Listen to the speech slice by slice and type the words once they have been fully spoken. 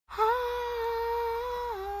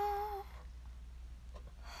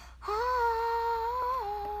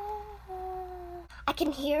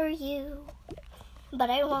can hear you, but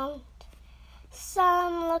I won't.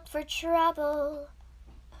 Some look for trouble,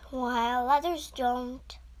 while others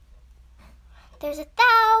don't. There's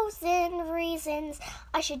 1,000 reasons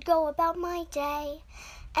I should go about my day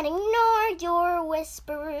and ignore your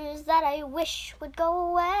whispers that I wish would go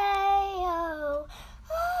away. Oh,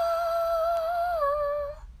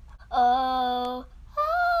 oh, oh,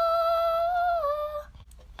 oh.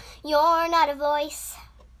 You're not a voice,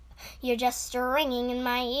 you're just ringing in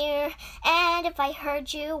my ear. And if I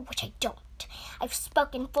heard you, which I don't, I've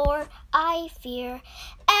spoken for, I fear.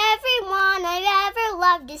 Everyone I've ever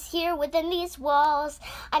loved is here within these walls.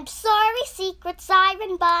 I'm sorry, secret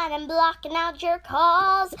siren, but I'm blocking out your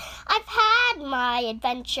calls. I've had my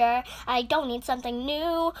adventure, I don't need something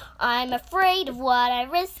new. I'm afraid of what I'm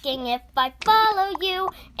risking if I follow you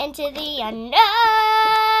into the unknown.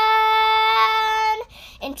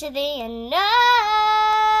 Into the unknown.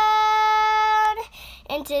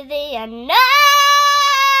 Into the unknown.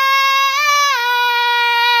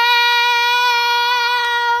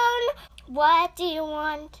 What do you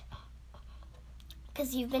want?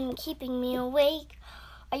 'Cause you've been keeping me awake.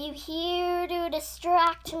 Are you here to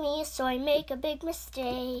distract me so I make a big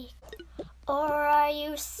mistake? Or are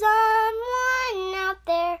you someone out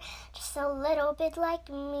there just a little bit like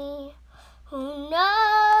me, who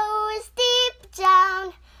knows deep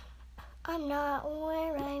down I'm not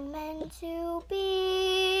where I'm meant to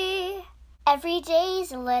be? Every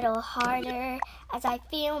day's a little harder as I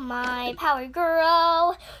feel my power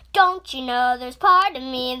grow. Don't you know there's part of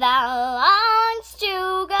me that longs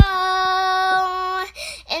to go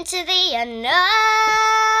into the unknown,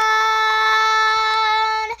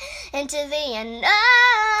 into the unknown,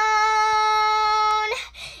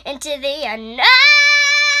 into the unknown.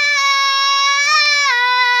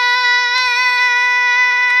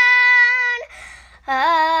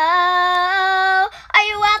 Oh, are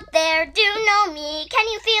you out there? Do you know me? Can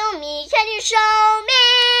you feel me? Can you show me?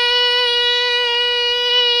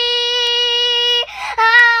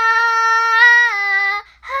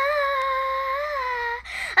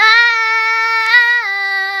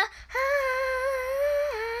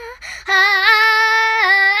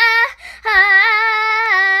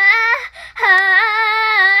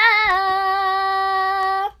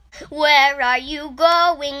 Where are you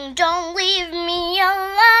going? Don't leave me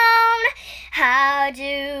alone. How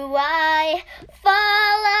do I